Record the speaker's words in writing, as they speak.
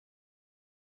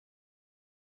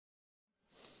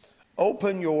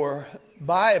Open your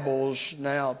Bibles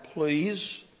now,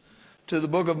 please, to the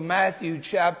book of Matthew,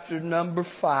 chapter number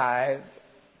 5.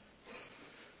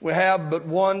 We have but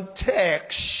one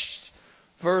text,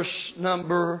 verse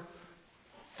number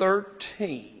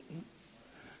 13.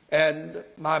 And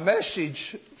my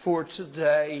message for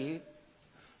today,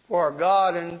 for our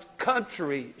God and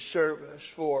Country service,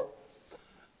 for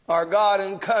our God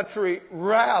and Country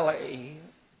rally,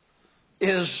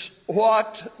 is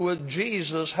what would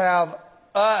Jesus have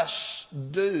us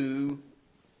do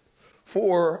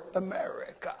for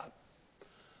America?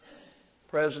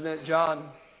 President John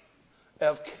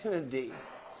F. Kennedy,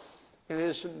 in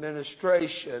his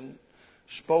administration,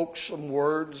 spoke some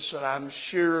words that I'm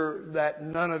sure that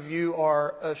none of you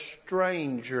are a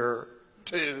stranger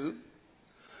to.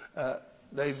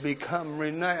 They've become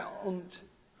renowned.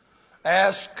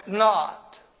 Ask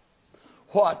not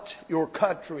what your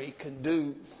country can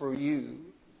do for you,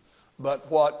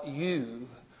 but what you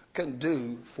can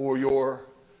do for your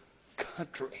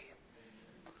country.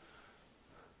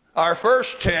 Our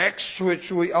first text,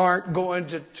 which we aren't going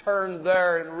to turn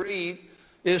there and read,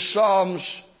 is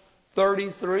Psalms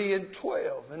 33 and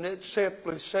 12. And it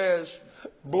simply says,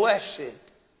 "Blessed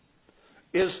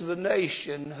is the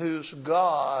nation whose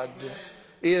God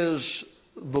is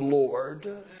the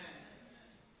Lord."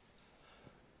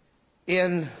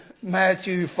 In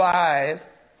Matthew 5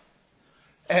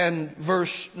 and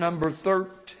verse number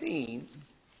 13,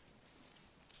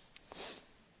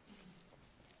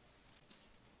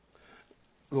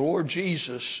 the Lord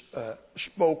Jesus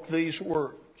spoke these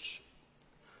words.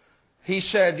 He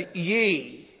said,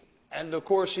 "Ye," and of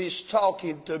course he's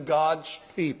talking to God's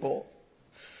people,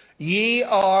 "ye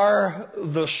are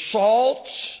the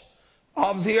salt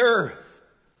of the earth.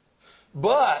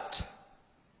 But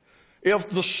if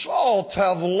the salt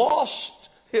have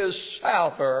lost his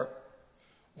savour,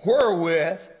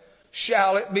 wherewith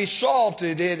shall it be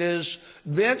salted? It is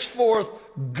thenceforth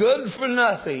good for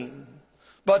nothing,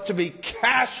 but to be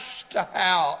cast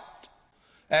out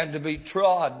and to be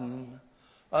trodden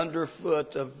under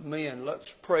foot of men."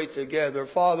 Let's pray together.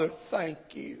 Father, thank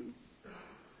you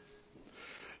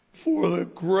for the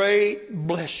great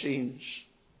blessings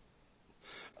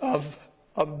of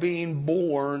being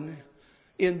born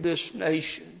in this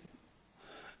nation,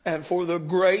 and for the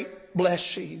great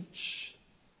blessings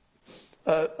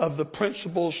of the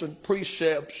principles and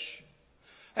precepts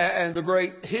and the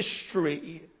great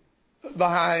history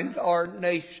behind our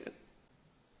nation.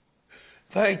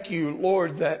 Thank you,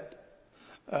 Lord, that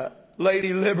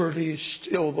Lady Liberty is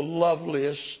still the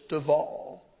loveliest of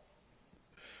all,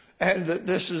 and that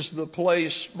this is the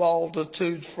place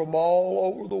multitudes from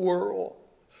all over the world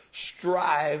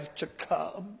strive to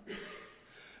come.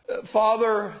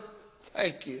 Father,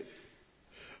 thank you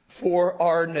for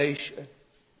our nation.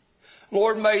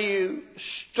 Lord, may you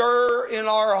stir in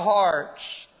our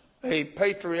hearts a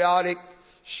patriotic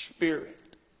spirit.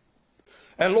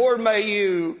 And Lord, may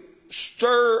you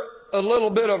stir a little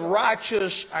bit of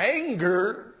righteous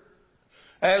anger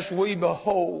as we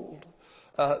behold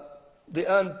the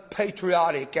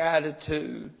unpatriotic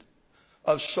attitude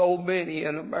of so many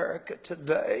in America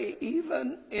today,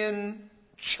 even in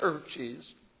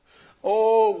churches.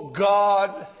 Oh,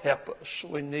 God, help us.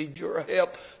 We need your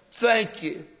help. Thank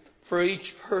you for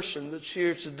each person that's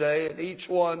here today and each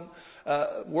one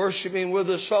worshiping with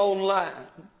us online.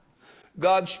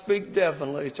 God, speak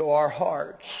definitely to our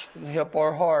hearts and help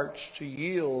our hearts to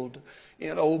yield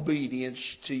in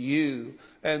obedience to you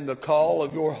and the call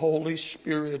of your Holy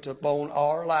Spirit upon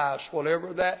our lives,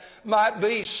 whatever that might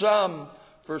be. Some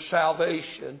for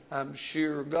salvation, I'm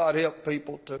sure. God, help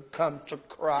people to come to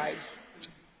Christ.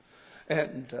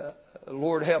 And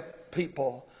Lord, help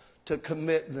people to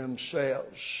commit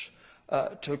themselves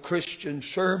to Christian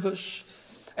service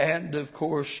and, of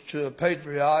course, to a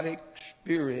patriotic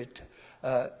spirit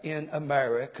in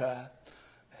America.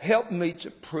 Help me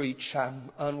to preach.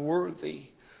 I'm unworthy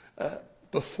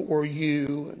before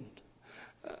you and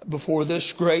before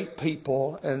this great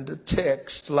people, and a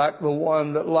text like the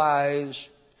one that lies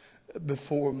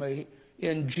before me.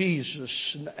 In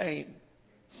Jesus' name,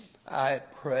 I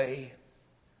pray.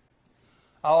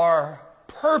 Our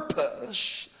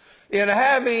purpose in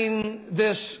having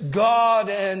this God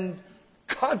and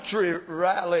Country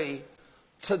rally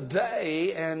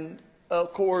today, and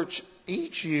of course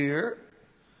each year,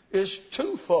 is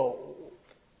twofold.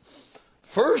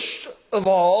 First of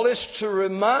all is to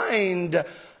remind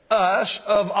us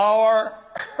of our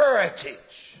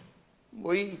heritage.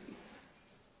 We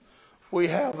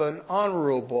have an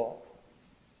honorable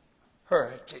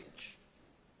heritage,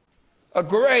 a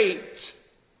great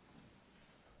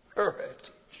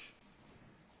heritage.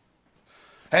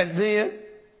 And then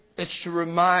it's to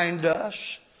remind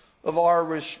us of our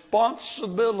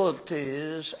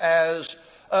responsibilities as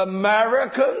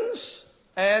Americans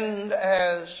and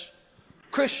as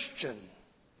Christian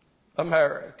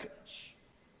Americans.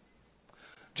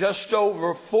 Just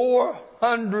over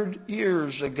 400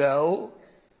 years ago,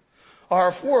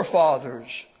 our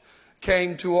forefathers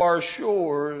came to our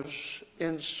shores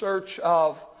in search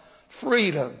of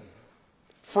freedom.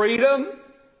 Freedom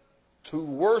to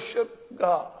worship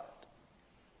God.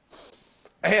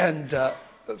 And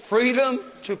freedom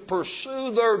to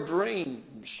pursue their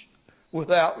dreams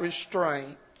without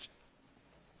restraint.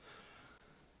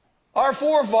 Our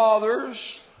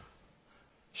forefathers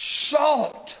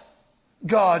sought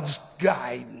God's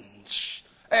guidance,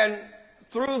 and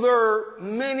through their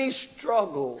many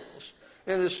struggles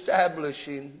in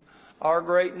establishing our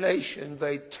great nation,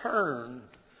 they turned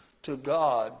to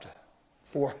God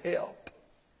for help.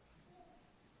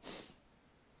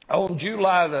 On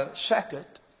July the 2nd,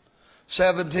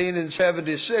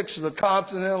 1776, the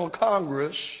Continental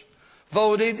Congress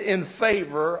voted in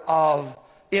favor of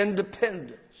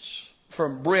independence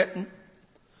from Britain.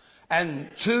 And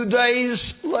 2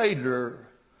 days later,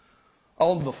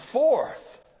 on the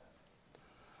 4th,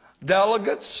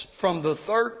 delegates from the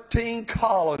 13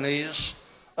 colonies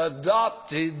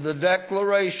adopted the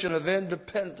Declaration of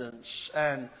Independence,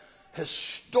 an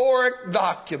historic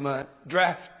document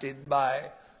drafted by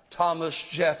Thomas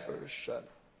Jefferson.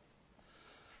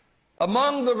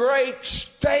 Among the great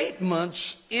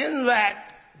statements in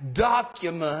that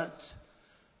document,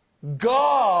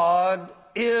 God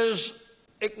is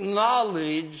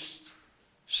acknowledged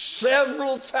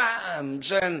several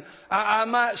times, and I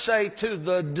might say to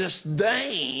the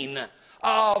disdain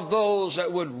of those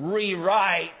that would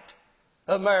rewrite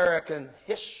American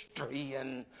history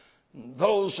and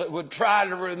those that would try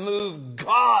to remove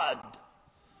God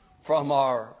from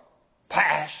our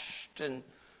past and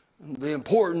the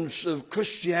importance of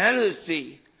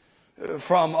Christianity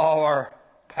from our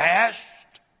past.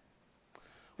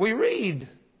 We read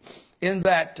in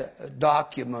that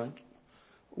document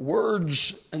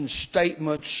words and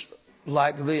statements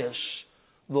like this: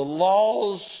 the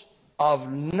laws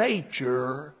of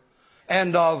nature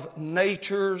and of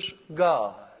nature's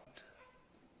God.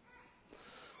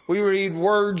 We read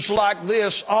words like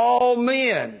this: all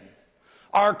men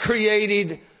are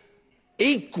created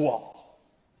equal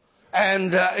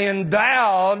and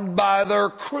endowed by their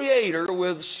Creator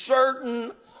with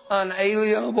certain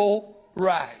unalienable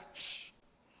rights.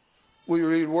 We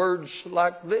read words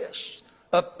like this,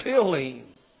 appealing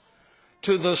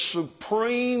to the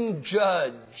supreme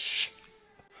judge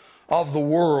of the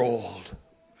world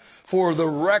for the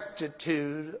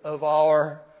rectitude of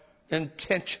our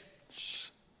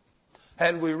intentions.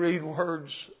 And we read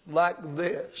words like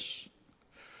this: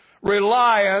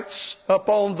 reliance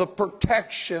upon the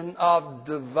protection of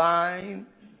divine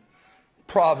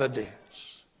providence.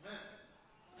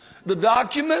 The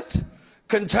document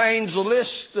contains a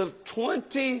list of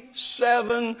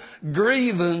 27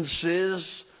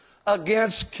 grievances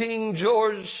against King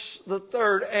George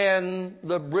III and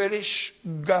the British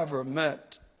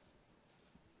government,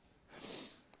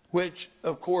 which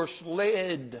of course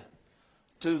led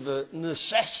to the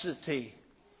necessity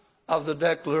of the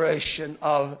Declaration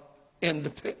of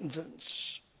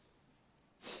Independence.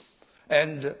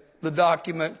 And the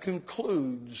document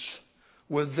concludes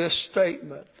with this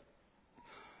statement: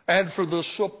 and for the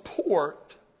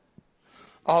support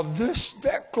of this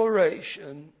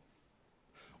declaration,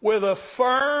 with a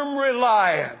firm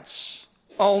reliance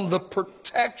on the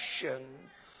protection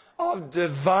of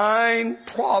divine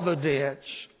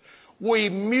providence, we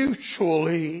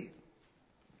mutually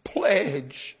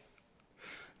pledge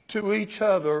to each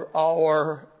other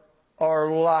our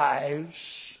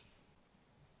lives,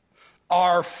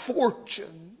 our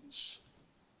fortunes,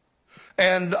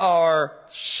 and our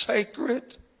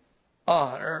sacred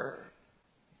honor.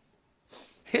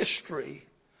 History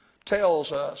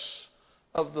tells us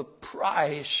of the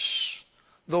price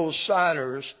those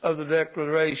signers of the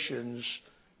declarations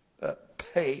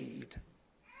paid.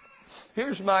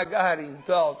 Here's my guiding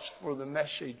thoughts for the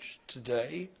message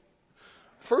today.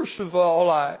 First of all,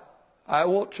 I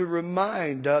want to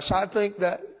remind us, I think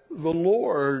that the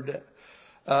Lord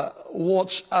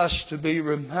wants us to be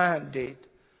reminded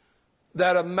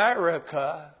that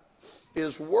America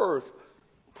is worth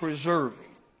preserving.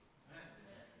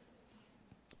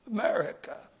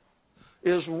 America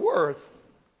is worth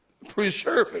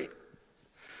preserving.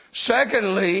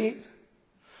 Secondly,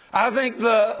 I think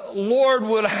the Lord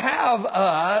would have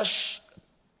us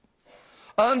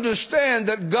understand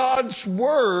that God's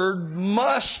Word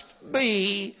must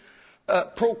be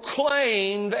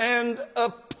proclaimed and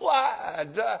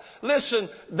applied. Listen,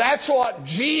 that's what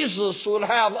Jesus would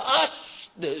have us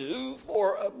do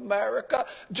for America.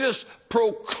 Just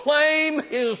proclaim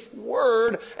His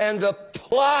Word and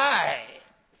apply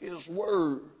His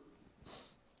Word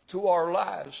to our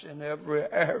lives in every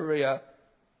area.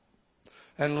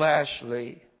 And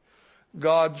lastly,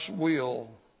 God's will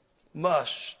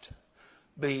must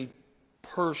be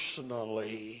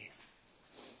personally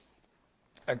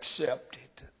accepted.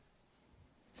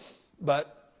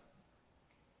 But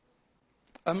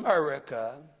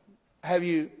America, have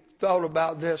you thought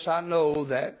about this? I know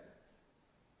that,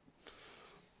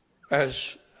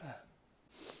 as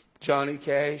Johnny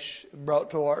Cash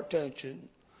brought to our attention,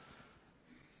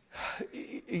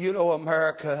 you know,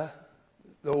 America,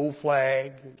 the old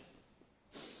flag,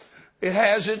 it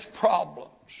has its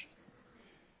problems.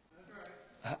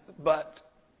 But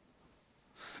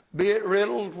be it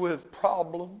riddled with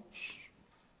problems,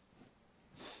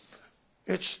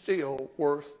 it's still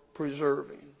worth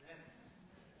preserving.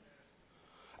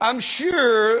 I'm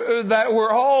sure that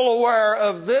we're all aware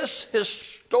of this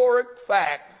historic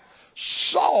fact.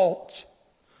 Salt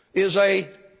is a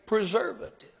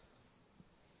preservative.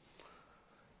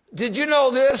 Did you know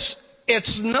this?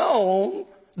 It's known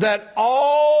that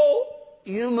all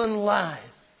human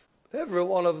life, every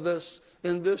one of this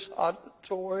in this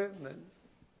auditorium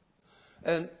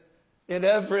and in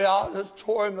every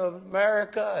auditorium of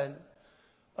America and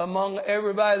among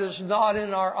everybody that's not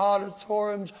in our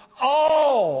auditoriums,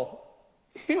 all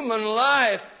human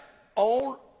life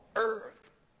on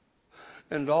earth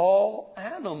and all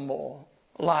animal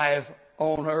life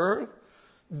on earth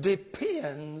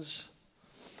depends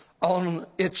on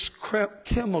its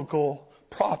chemical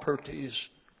properties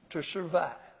to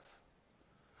survive.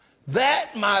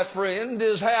 That, my friend,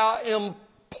 is how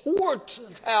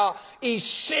important, how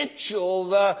essential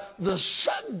the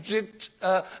subject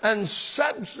and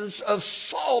substance of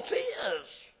salt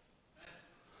is.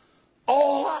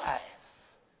 All life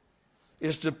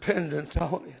is dependent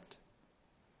on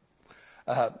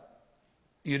it.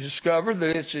 You discover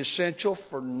that it's essential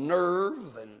for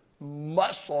nerve and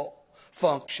muscle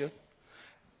function,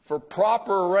 for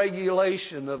proper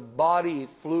regulation of body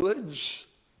fluids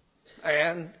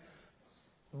and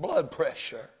blood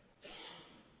pressure.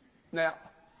 Now,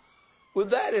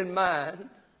 with that in mind,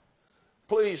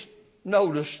 please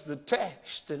notice the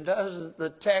text. And doesn't the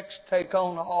text take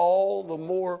on all the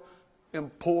more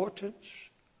importance?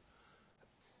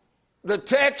 The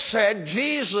text said,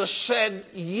 Jesus said,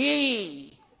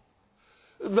 ye,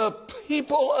 the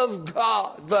people of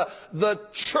God, the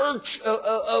church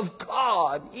of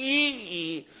God,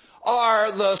 ye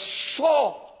are the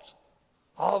salt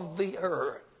of the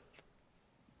earth.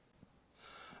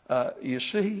 You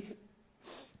see,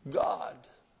 God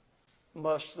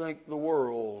must think the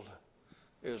world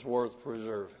is worth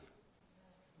preserving.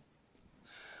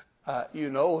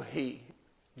 You know He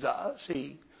does.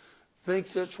 He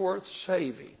thinks it's worth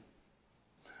saving.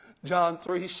 John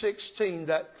 3:16,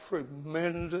 that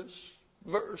tremendous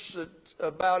verse that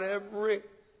about every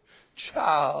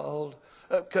child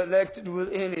connected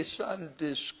with any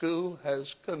Sunday school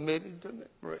has committed to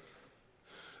memory.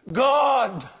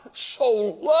 God so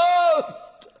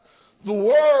loved the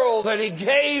world that He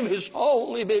gave His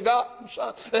only begotten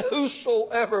Son, that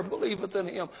whosoever believeth in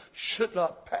Him should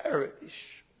not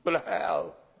perish, but have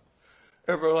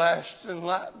everlasting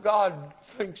life. God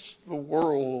thinks the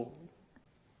world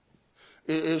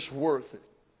is worth it.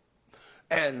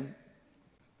 And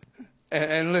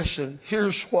listen,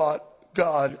 here's what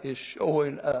God is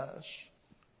showing us.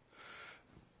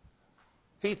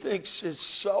 He thinks it's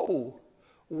so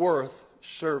worth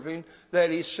serving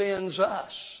that He sends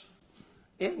us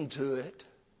into it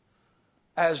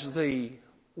as the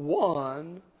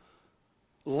one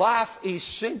life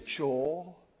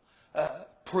essential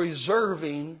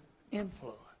preserving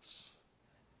influence.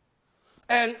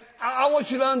 And I want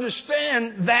you to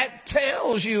understand that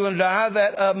tells you and I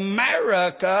that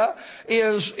America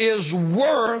is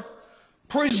worth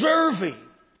preserving.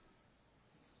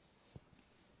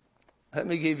 Let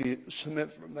me give you some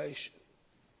information.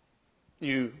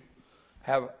 You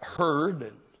have heard,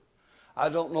 and I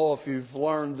don't know if you've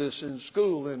learned this in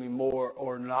school anymore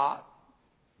or not,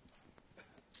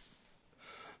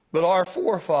 but our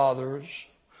forefathers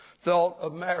thought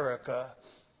America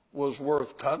was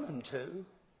worth coming to.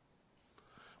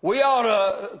 We ought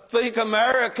to think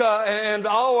America and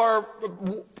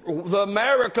the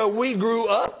America we grew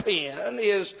up in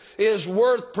is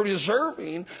worth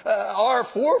preserving. Our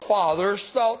forefathers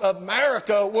thought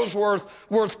America was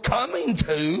worth coming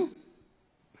to.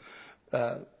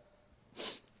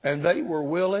 And they were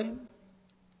willing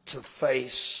to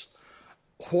face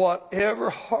whatever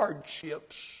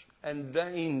hardships and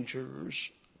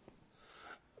dangers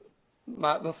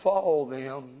might befall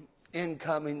them in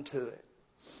coming to it.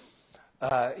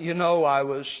 I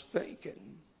was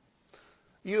thinking,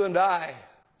 you and I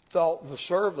thought the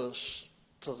service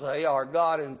today, our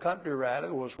God and Country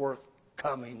Rally, was worth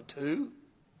coming to.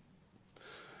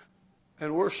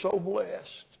 And we're so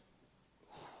blessed.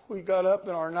 We got up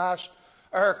in our nice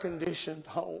air-conditioned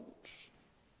homes.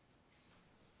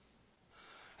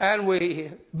 And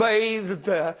we bathed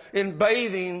in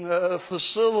bathing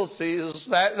facilities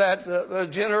that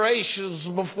generations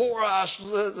before us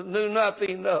knew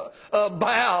nothing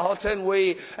about. And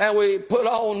we put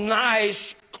on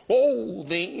nice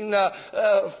clothing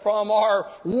from our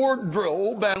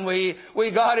wardrobe, and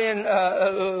we got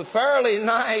in fairly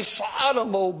nice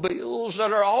automobiles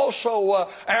that are also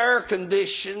air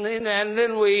conditioning, and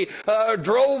then we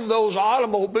drove those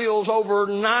automobiles over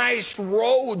nice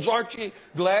roads. Aren't you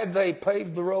glad they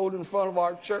paved the road in front of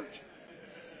our church?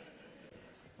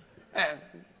 And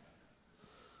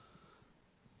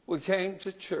we came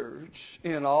to church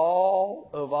in all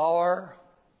of our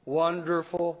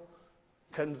wonderful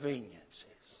conveniences.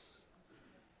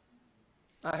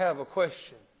 I have a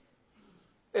question.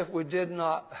 If we did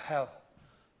not have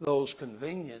those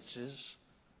conveniences,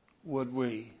 would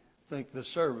we think the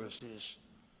service is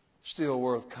still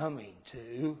worth coming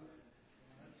to?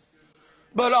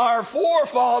 But our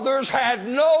forefathers had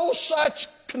no such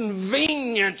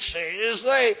conveniences.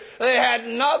 They had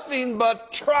nothing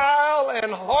but trial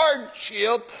and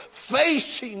hardship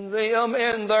facing them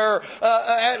in their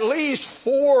at least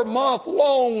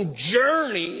 4-month-long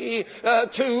journey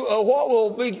to what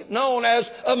will be known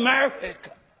as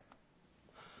America.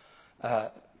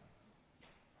 The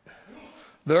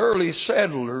early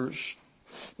settlers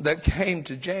that came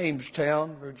to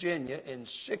Jamestown, Virginia in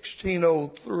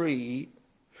 1603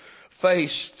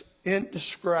 faced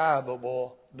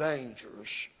indescribable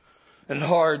dangers and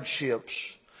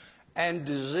hardships and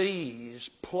disease,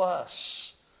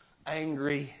 plus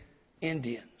angry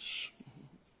Indians.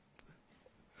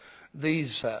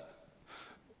 These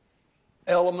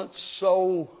elements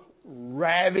so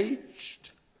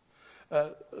ravaged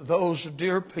those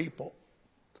dear people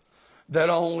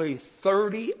that only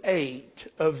 38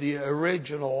 of the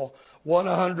original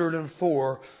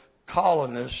 104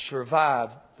 colonists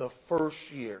survived the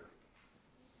first year.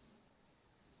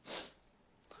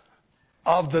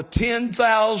 Of the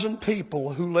 10,000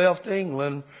 people who left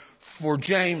England for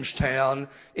Jamestown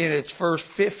in its first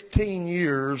 15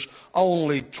 years,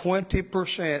 only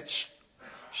 20%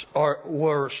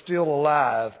 were still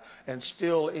alive and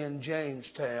still in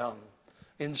Jamestown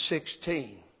in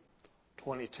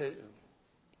 1622.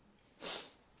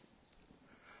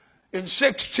 In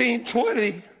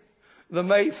 1620, the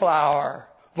Mayflower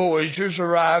voyagers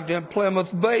arrived in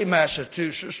Plymouth Bay,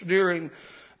 Massachusetts during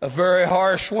a very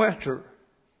harsh winter.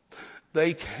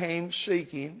 They came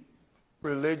seeking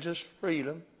religious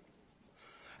freedom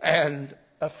and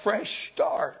a fresh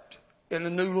start in a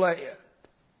new land.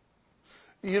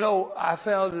 I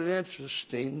found it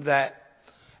interesting that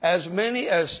as many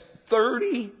as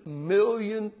 30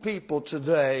 million people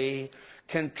today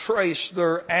can trace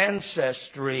their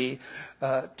ancestry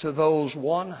to those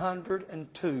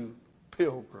 102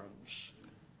 pilgrims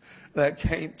that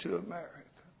came to America.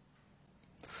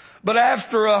 But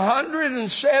after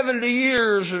 170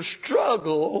 years of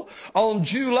struggle, on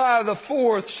July the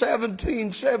 4th,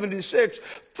 1776,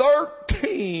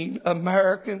 13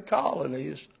 American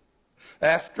colonies,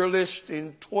 after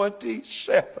listing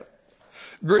 27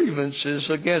 grievances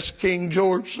against King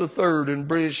George III and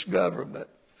British government,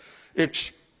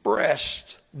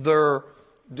 expressed their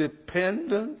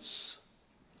dependence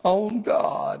on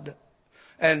God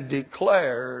and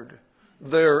declared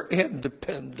their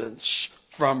independence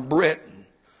from Britain,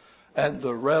 and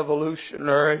the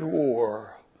Revolutionary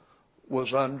War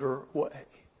was underway.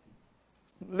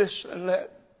 Listen,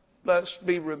 let's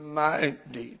be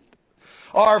reminded.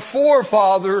 Our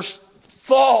forefathers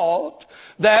thought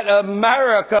that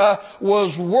America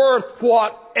was worth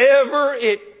whatever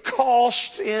it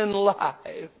cost in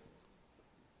life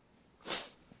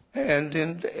and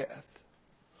in death.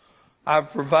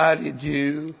 I've provided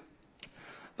you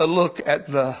a look at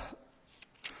the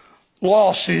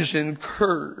losses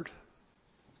incurred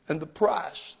and the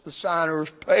price the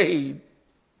signers paid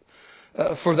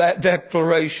for that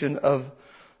declaration of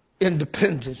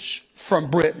independence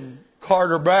from Britain.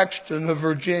 Carter Braxton of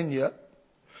Virginia,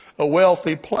 a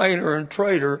wealthy planter and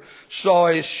trader, saw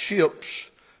his ships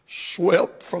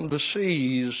swept from the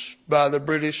seas by the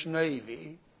British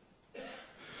Navy.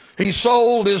 He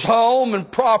sold his home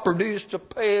and properties to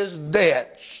pay his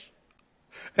debts.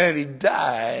 and he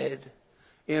died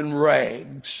in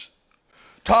rags.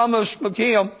 Thomas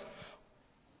McKim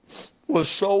was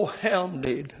so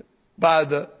hounded by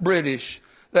the British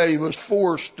that he was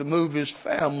forced to move his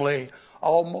family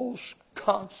almost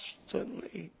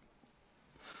constantly.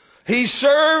 He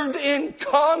served in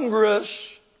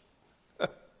Congress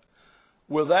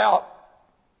without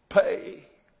pay.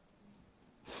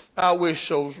 I wish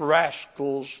those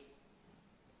rascals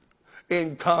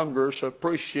in Congress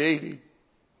appreciated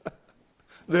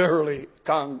the early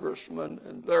congressmen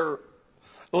and their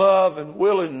love and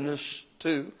willingness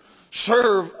to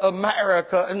serve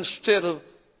America instead of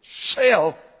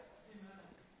self.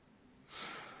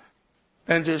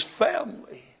 And his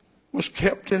family was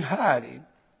kept in hiding.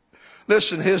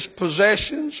 Listen, his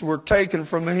possessions were taken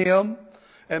from him,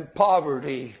 and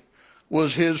poverty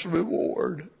was his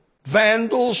reward.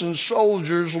 Vandals and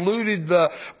soldiers looted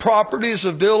the properties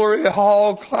of Dillery,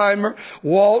 Hall, Clymer,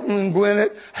 Walton,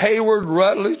 Gwinnett, Hayward,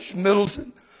 Rutledge,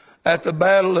 Middleton. At the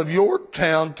Battle of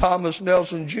Yorktown, Thomas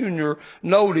Nelson Jr.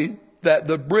 noted that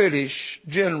the British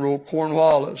General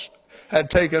Cornwallis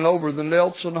had taken over the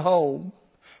Nelson home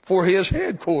for his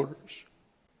headquarters.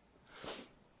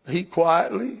 He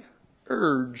quietly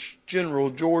urged General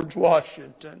George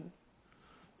Washington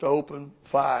to open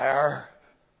fire.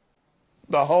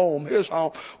 The home, his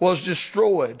home, was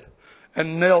destroyed,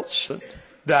 and Nelson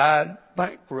died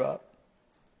bankrupt.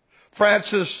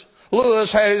 Francis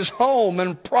Lewis had his home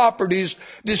and properties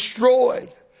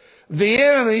destroyed. The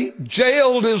enemy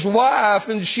jailed his wife,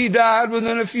 and she died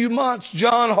within a few months.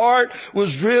 John Hart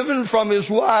was driven from his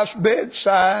wife's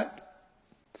bedside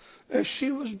as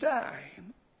she was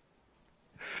dying.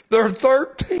 Their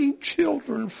 13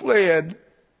 children fled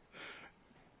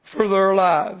for their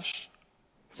lives.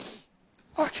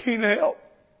 I can't help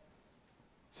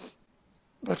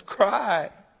but cry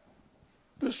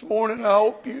this morning. I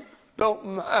hope you don't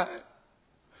mind.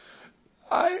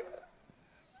 I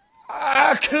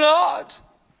cannot,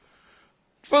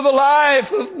 for the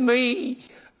life of me,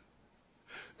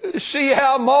 see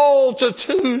how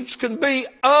multitudes can be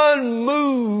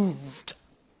unmoved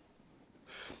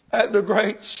at the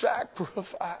great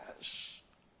sacrifice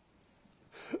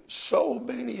so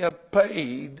many have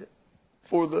paid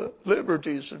for the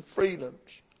liberties and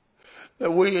freedoms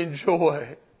that we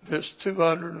enjoy this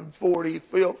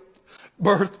 245th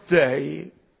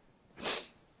birthday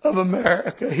of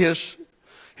America.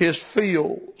 His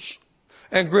fields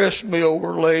and gristmill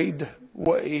were laid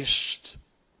waste.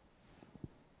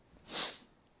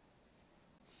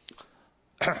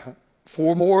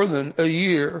 For more than a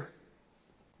year,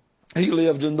 he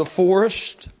lived in the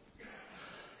forest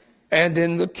and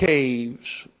in the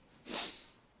caves,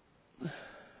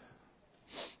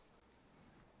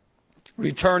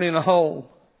 returning home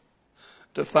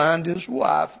to find his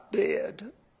wife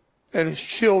dead and his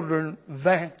children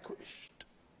vanquished.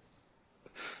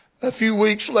 A few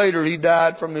weeks later, he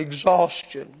died from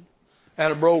exhaustion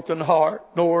and a broken heart.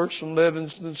 Norris and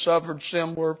Livingston suffered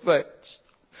similar effects.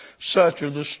 Such are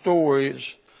the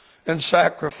stories and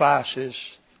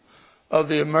sacrifices of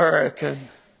the American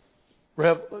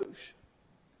Revolution.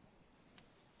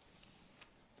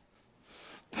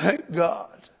 Thank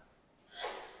God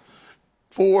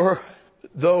for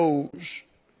those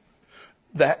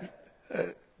that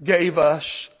gave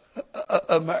us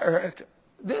America.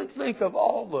 Then think of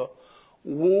all the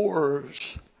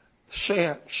wars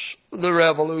since the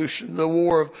Revolution. The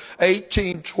War of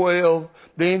 1812,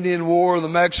 the Indian War, the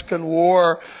Mexican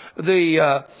War,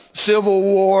 the Civil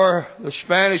War, the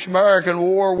Spanish-American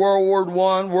War, World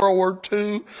War I, World War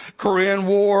II, Korean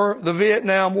War, the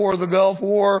Vietnam War, the Gulf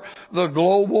War, the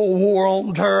global war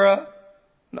on terror.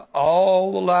 And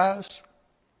all the lives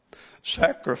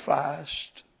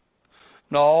sacrificed,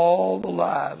 and all the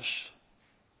lives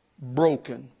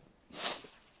broken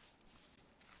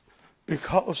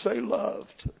because they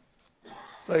loved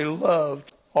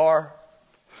our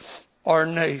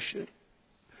nation.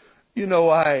 You know,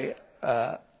 I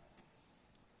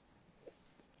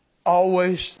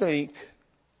always think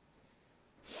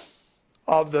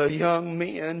of the young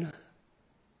men.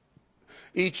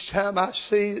 Each time I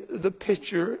see the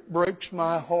picture, it breaks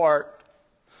my heart,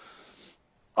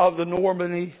 of the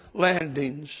Normandy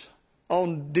landings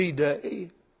on D-Day,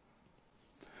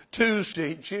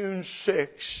 Tuesday, June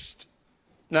 6th,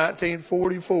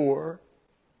 1944.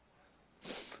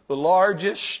 The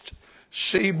largest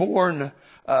seaborne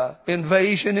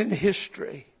invasion in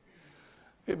history.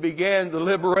 It began the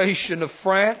liberation of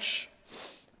France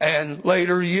and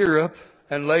later Europe,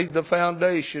 and laid the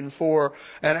foundation for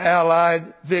an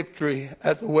Allied victory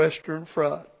at the Western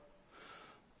Front.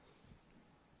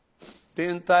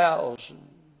 10,000,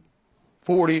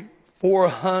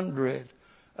 400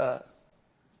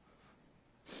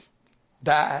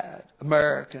 died,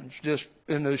 Americans, just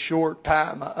in a short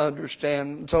time, I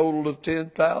understand, a total of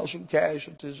 10,000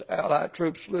 casualties, Allied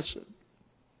troops. Listen,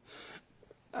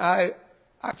 I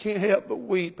can't help but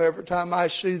weep every time I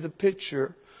see the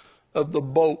picture of the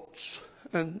boats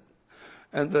and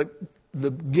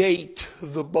the gate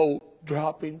of the boat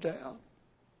dropping down.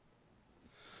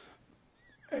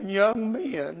 And young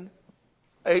men,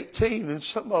 18 and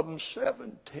some of them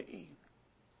 17.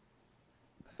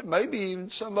 Maybe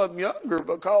even some of them younger,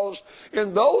 because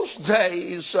in those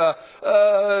days,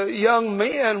 young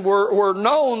men were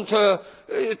known to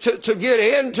get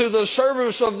into the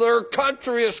service of their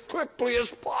country as quickly as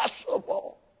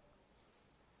possible.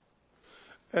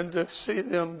 And to see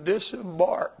them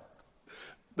disembark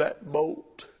that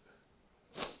boat,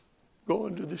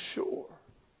 going to the shore,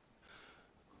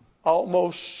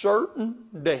 almost certain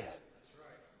death.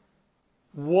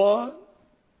 One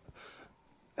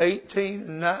 18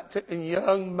 and 19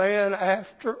 young man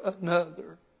after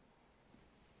another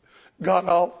got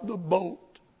off the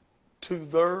boat to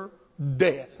their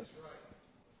death.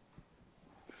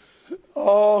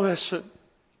 Oh, listen,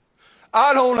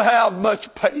 I don't have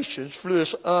much patience for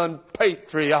this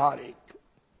unpatriotic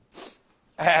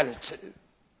attitude.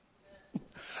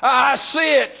 I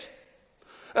see it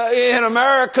in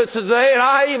America today, and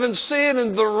I even see it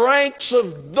in the ranks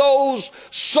of those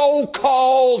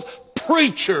so-called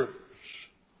preachers.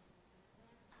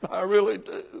 I really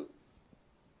do.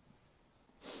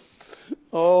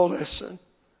 Oh, listen.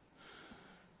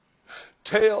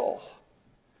 Tell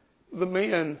the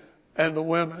men and the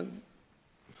women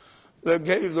that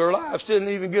gave their lives, didn't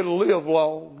even get to live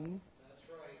long.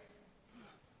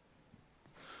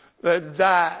 That's right. That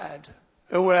died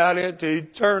and went out into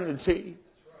eternity.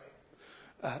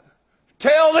 That's right.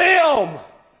 Tell them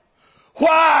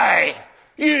why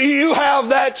you have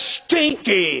that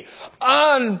stinky,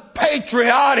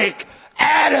 unpatriotic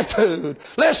attitude.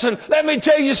 Listen, let me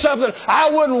tell you something.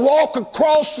 I wouldn't walk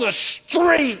across the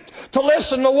street to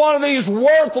listen to one of these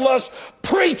worthless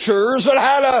preachers that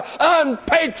had an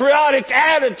unpatriotic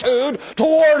attitude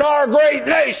toward our great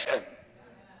nation.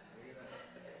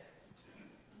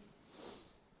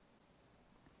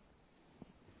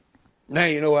 Now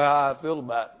you know how I feel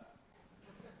about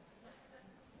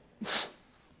it.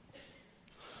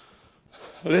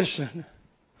 Listen,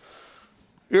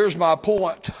 here's my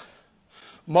point.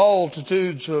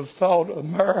 Multitudes have thought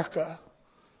America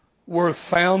worth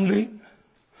founding,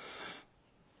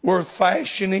 worth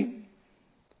fashioning,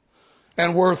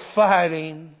 and worth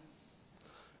fighting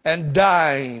and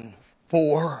dying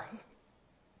for.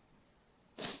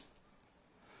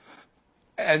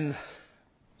 And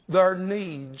there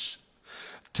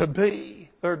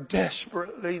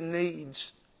desperately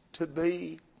needs to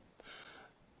be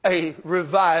a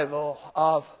revival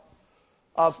of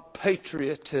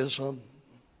patriotism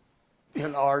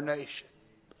in our nation.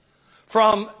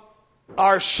 From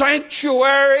our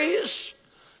sanctuaries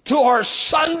to our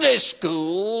Sunday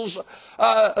schools,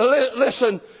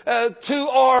 to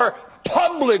our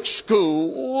public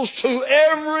schools, to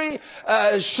every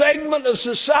segment of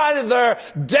society, there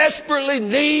desperately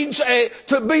needs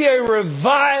to be a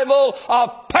revival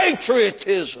of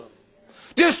patriotism.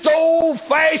 Just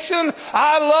old-fashioned,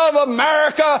 I love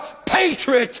America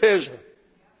patriotism.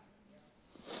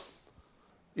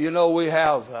 You know, we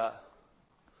have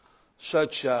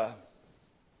such a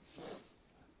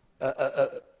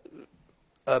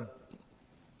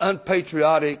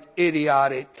unpatriotic,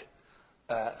 idiotic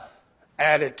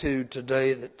attitude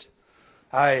today that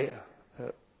I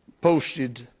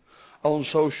posted on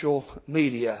social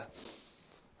media,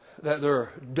 that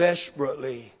there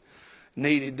desperately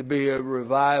needed to be a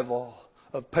revival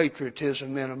of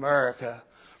patriotism in America,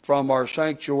 from our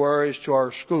sanctuaries to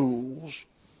our schools.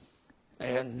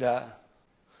 And,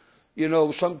 you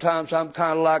know, sometimes I'm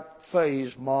kind of like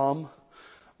Faye's mom.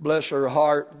 Bless her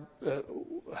heart.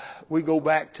 We go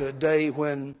back to a day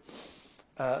when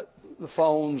the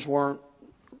phones weren't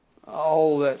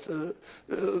all that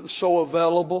so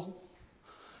available.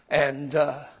 And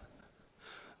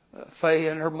Faye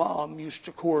and her mom used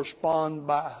to correspond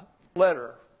by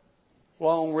letter,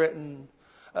 long written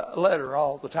letter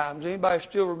all the time. Does anybody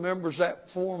still remembers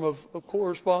that form of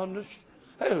correspondence?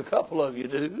 Hey, a couple of you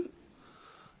do.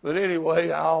 But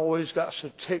anyway, I always got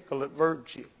so tickled at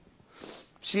Virgie.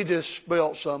 She just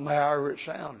spelled something however it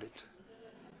sounded.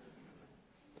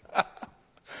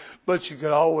 But you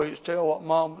could always tell what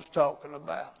Mom was talking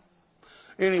about.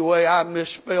 Anyway, I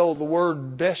misspelled the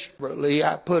word desperately.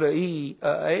 I put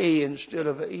A instead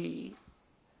of a E.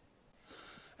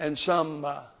 And some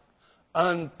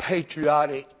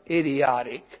unpatriotic,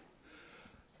 idiotic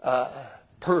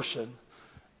person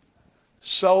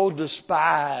so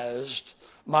despised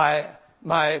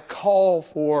my call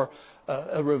for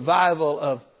a revival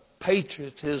of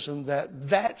patriotism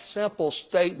that simple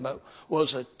statement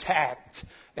was attacked,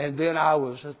 and then I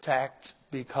was attacked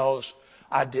because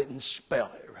I didn't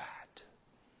spell it right.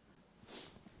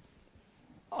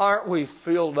 Aren't we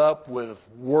filled up with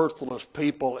worthless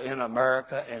people in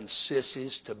America and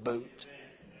sissies to boot?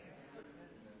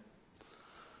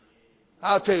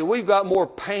 I'll tell you, we've got more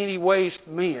panty-waist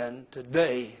men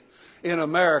today in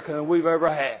America than we've ever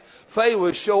had. Faye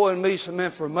was showing me some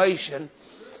information,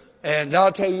 and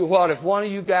I'll tell you what, if one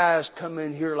of you guys come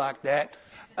in here like that,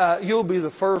 you'll be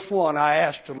the first one I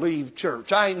ask to leave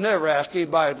church. I ain't never asked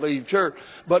anybody to leave church.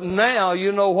 But now,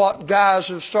 you know what guys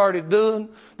have started doing?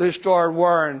 They started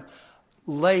wearing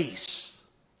lace,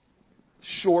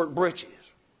 short breeches.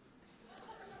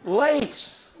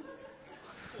 Lace.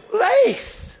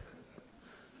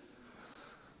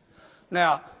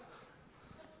 Now,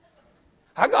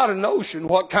 I got a notion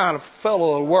what kind of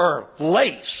fellow will wear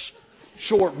lace,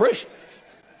 short breeches.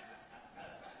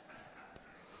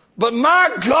 But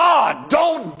my God,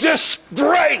 don't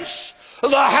disgrace the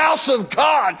house of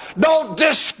God. Don't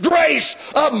disgrace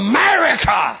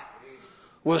America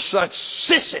with such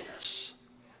sissiness.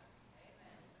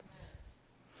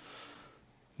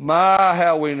 My,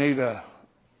 how we need a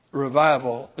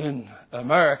revival in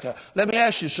America. Let me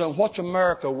ask you something. What's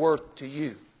America worth to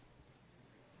you?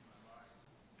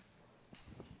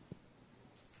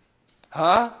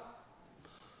 Huh?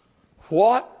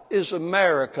 What is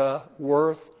America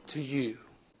worth to you?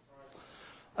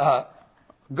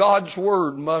 God's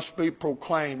word must be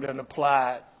proclaimed and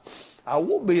applied. I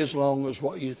won't be as long as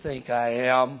what you think I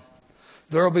am.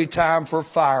 There'll be time for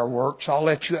fireworks. I'll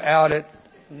let you out at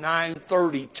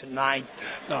 9:30 tonight.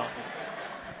 No.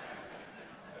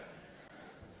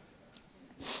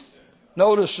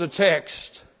 Notice the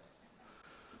text.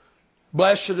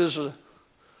 Blessed is a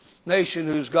nation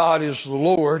whose God is the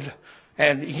Lord,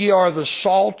 and ye are the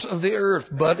salt of the earth.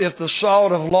 But if the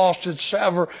salt have lost its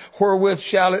savour, wherewith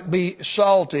shall it be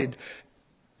salted?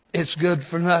 It's good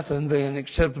for nothing then,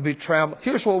 except to be trampled.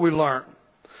 Here's what we learn.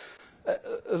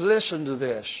 Listen to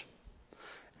this.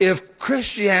 If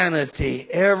Christianity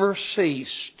ever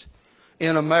ceased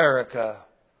in America,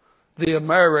 the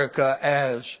America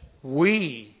as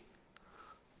we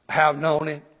have known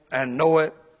it and know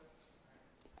it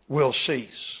will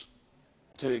cease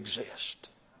to exist.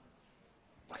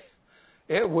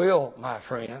 It will, my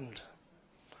friend.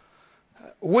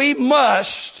 We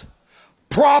must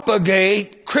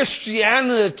propagate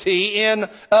Christianity in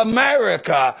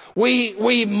America.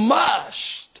 We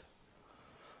must.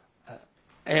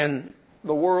 And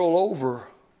the world over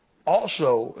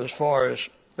also, as far as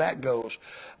that goes.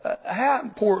 How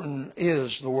important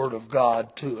is the Word of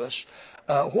God to us?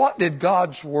 What did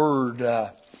God's Word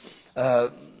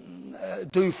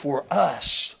do for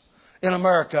us in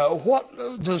America?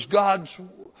 What does God's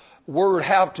Word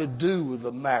have to do with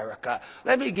America?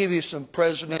 Let me give you some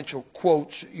presidential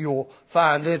quotes you'll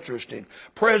find interesting.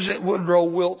 President Woodrow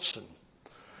Wilson.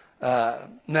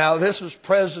 Now, this is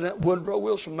President Woodrow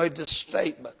Wilson made this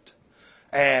statement.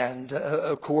 And,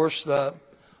 of course, the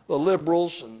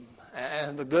liberals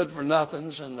and the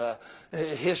good-for-nothings and the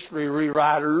history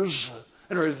rewriters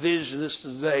and revisionists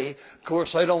today, of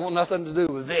course, they don't want nothing to do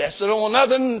with this. They don't want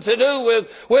nothing to do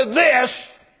with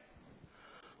this.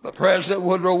 But President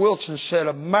Woodrow Wilson said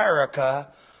America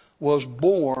was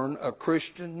born a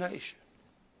Christian nation.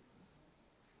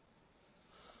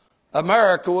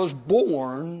 America was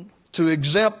born to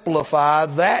exemplify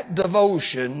that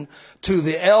devotion to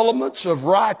the elements of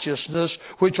righteousness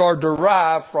which are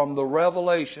derived from the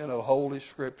revelation of Holy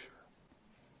Scripture.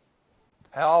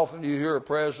 How often do you hear a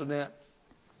president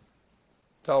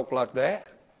talk like that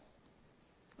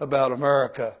about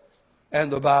America and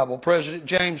the Bible? President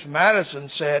James Madison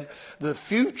said, the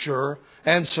future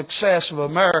and success of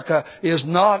America is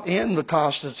not in the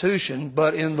Constitution,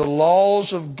 but in the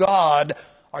laws of God.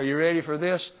 Are you ready for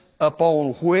this?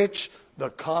 Upon which the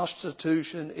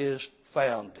Constitution is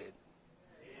founded.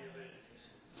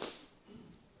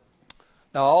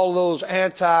 Now, all those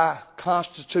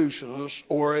anti-constitutionalists,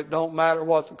 or it don't matter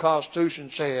what the Constitution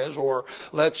says, or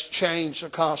let's change the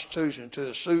Constitution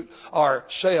to suit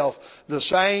ourselves, the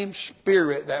same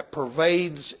spirit that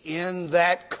pervades in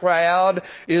that crowd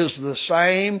is the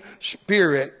same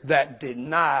spirit that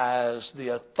denies the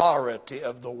authority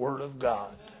of the Word of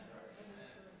God.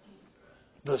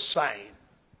 The same.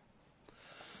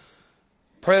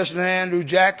 President Andrew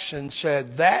Jackson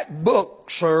said, that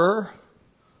book, sir,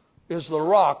 is the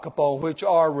rock upon which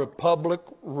our republic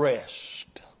rests.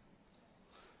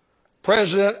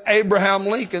 President Abraham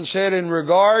Lincoln said, in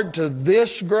regard to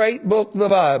this great book, the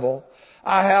Bible,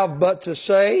 I have but to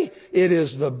say it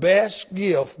is the best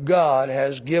gift God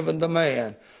has given to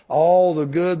man. All the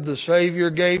good the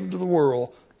Savior gave to the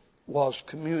world was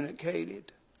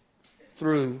communicated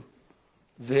through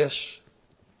this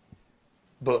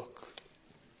book.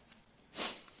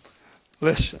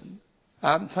 Listen,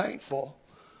 I'm thankful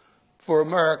for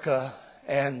America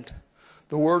and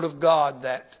the Word of God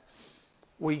that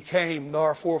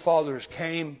our forefathers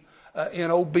came in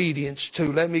obedience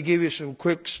to. Let me give you some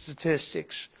quick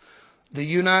statistics. The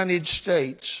United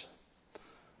States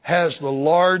has the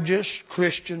largest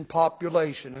Christian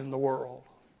population in the world.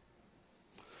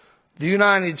 The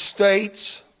United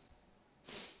States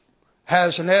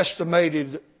has an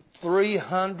estimated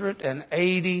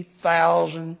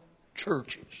 380,000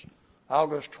 churches.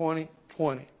 August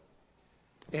 2020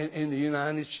 in the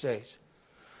United States.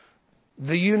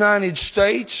 The United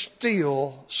States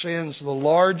still sends the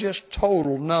largest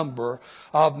total number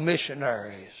of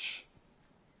missionaries.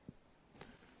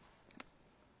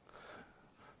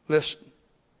 Listen,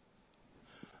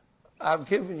 I've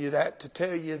given you that to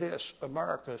tell you this: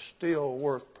 America is still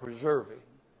worth preserving.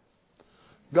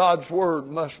 God's Word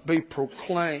must be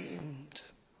proclaimed.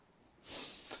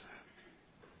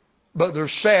 But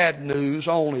there's sad news.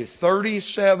 Only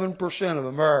 37% of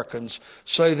Americans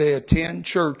say they attend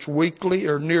church weekly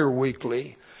or near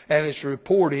weekly. And it's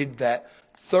reported that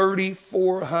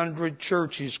 3,400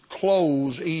 churches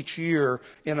close each year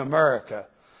in America.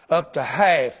 Up to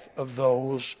half of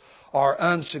those are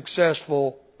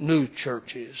unsuccessful new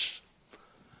churches.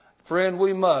 Friend,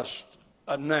 we must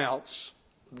announce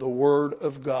the Word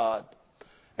of God.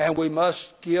 And we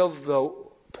must give the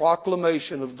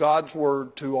proclamation of God's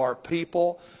Word to our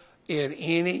people in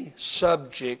any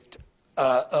subject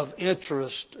of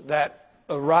interest that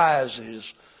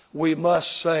arises. We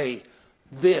must say,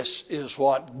 this is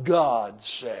what God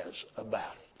says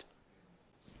about it.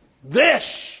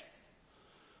 This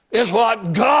is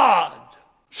what God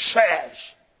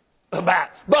says about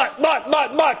it. But.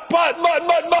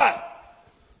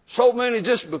 So many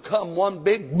just become one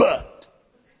big but.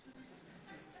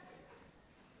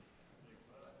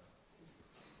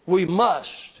 We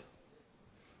must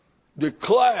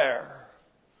declare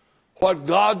what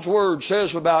God's Word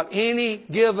says about any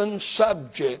given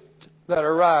subject that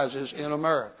arises in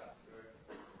America.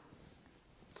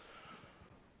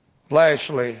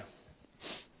 Lastly,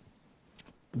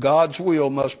 God's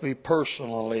will must be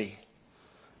personally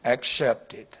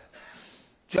accepted.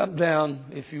 Jump down,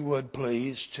 if you would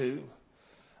please, to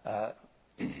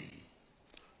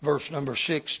verse number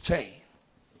 16.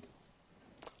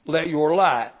 Let your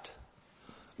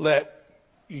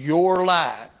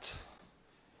light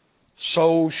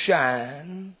so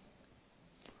shine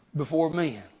before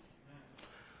men.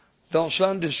 Don't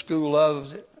Sunday school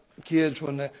love it? Kids,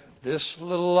 when this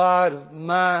little light of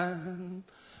mine,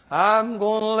 I'm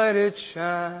going to let it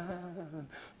shine.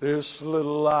 This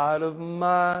little light of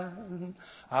mine,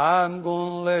 I'm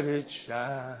going to let it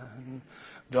shine.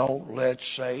 Don't let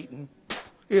Satan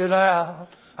it out.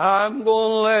 I'm going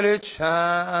to let it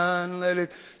shine, let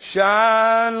it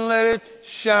shine, let it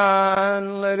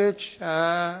shine, let it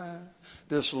shine.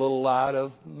 This little light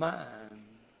of mine,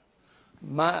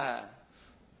 mine.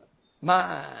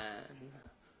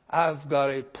 I've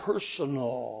got a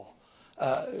personal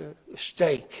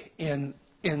stake in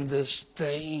this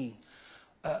thing.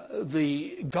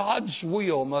 God's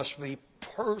will must be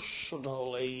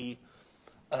personally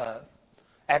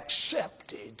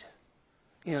accepted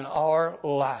in our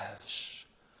lives.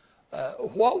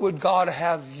 What would God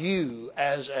have you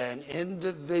as an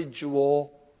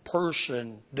individual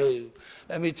person do?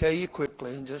 Let me tell you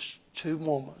quickly in just 2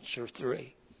 moments or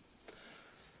 3.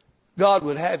 God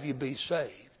would have you be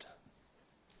saved.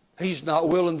 He's not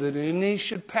willing that any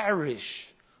should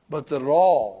perish, but that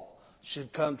all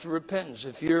should come to repentance.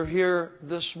 If you're here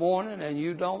this morning and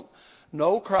you don't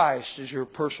know Christ as your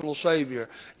personal Savior,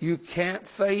 you can't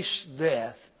face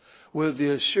death with the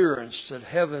assurance that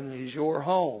heaven is your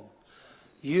home.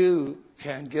 You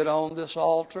can get on this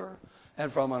altar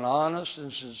and from an honest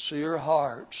and sincere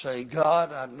heart say,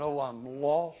 God, I know I'm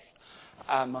lost.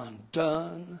 I'm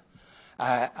undone.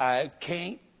 I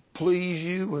can't please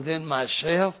you within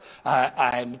myself.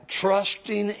 I'm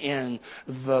trusting in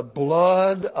the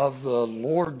blood of the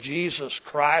Lord Jesus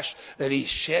Christ that He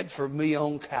shed for me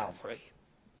on Calvary.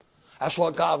 That's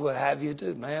what God would have you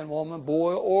do, man, woman,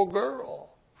 boy, or girl.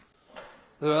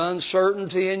 The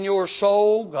uncertainty in your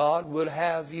soul, God would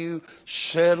have you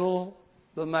settle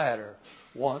the matter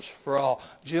once for all.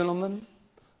 Gentlemen,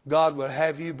 God would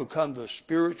have you become the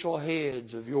spiritual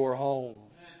heads of your home.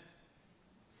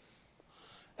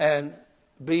 and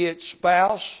be it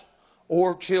spouse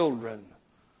or children,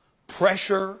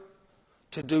 pressure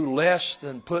to do less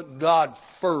than put God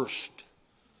first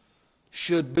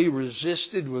should be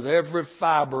resisted with every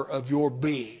fiber of your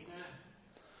being.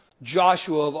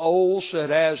 Joshua of old said,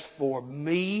 "As for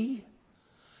me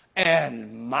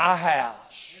and my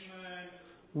house,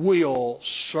 we'll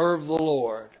serve the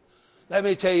Lord." Let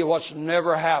me tell you what's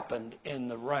never happened in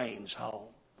the Rains home.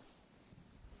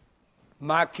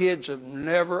 My kids have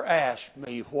never asked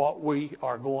me what we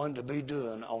are going to be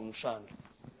doing on Sunday.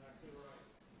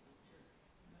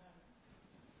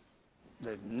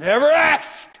 They've never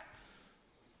asked,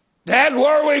 "Dad,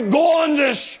 where are we going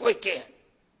this weekend?"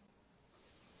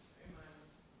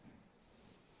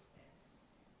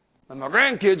 And my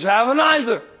grandkids haven't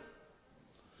either.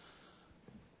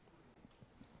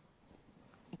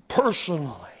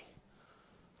 Personally,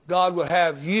 God would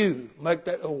have you make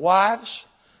that, wives,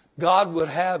 God would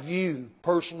have you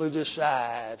personally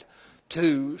decide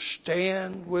to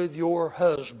stand with your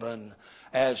husband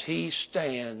as he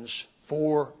stands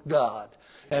for God.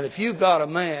 And if you've got a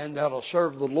man that'll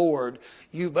serve the Lord,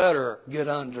 you better get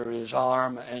under his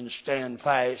arm and stand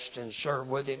fast and serve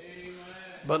with him. Amen.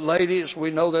 But ladies, we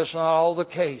know that's not all the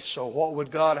case. So what would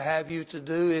God have you to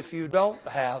do if you don't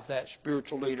have that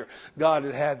spiritual leader? God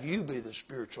would have you be the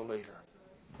spiritual leader.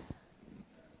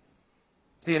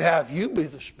 He'd have you be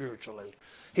the spiritual leader.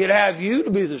 He'd have you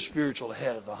to be the spiritual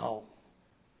head of the home.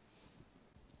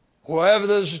 Wherever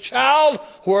there's a child,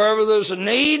 wherever there's a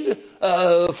need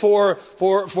for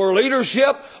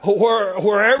leadership,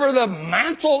 wherever the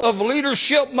mantle of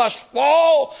leadership must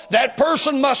fall, that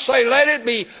person must say, "Let it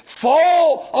be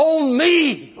fall on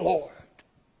me, Lord."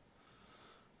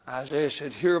 Isaiah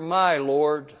said, "Hear my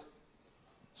Lord,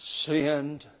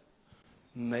 send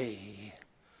me."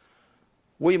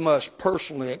 We must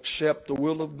personally accept the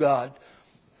will of God.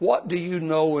 What do you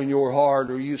know in your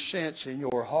heart, or you sense in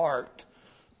your heart,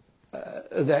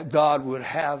 that God would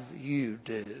have you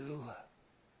do?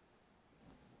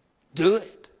 Do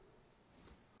it.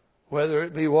 Whether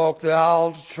it be walk the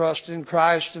aisle to trust in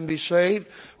Christ and be saved,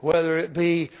 whether it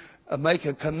be make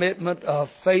a commitment of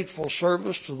faithful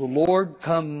service to the Lord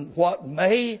come what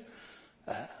may,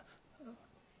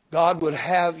 God would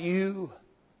have you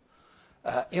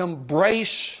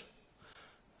embrace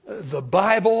the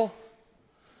Bible,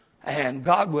 and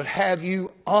God would have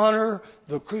you honor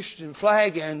the Christian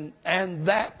flag and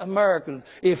that American.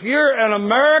 If you're an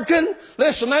American,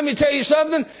 listen, let me tell you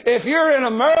something. If you're an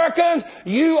American,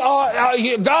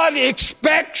 God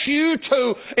expects you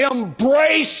to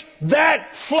embrace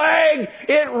that flag.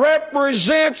 It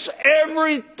represents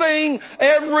everything,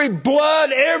 every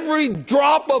blood, every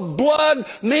drop of blood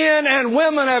men and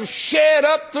women have shed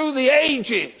up through the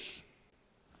ages.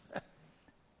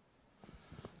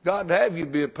 God would have you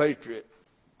be a patriot.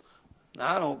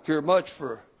 Now, I don't care much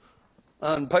for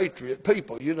unpatriot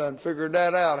people. You done figured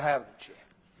that out, haven't you?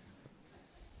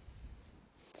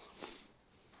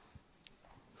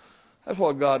 That's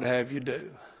what God would have you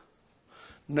do.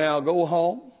 Now go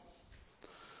home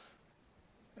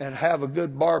and have a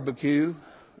good barbecue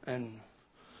and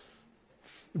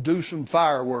do some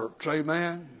fireworks,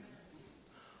 amen?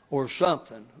 Or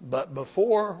something. But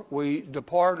before we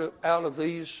depart out of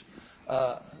these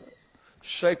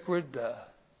sacred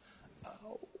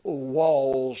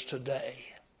walls today,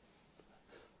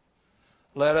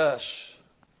 let us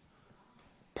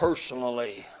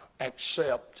personally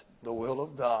accept the will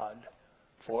of God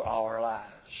for our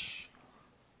lives.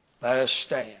 Let us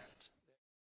stand.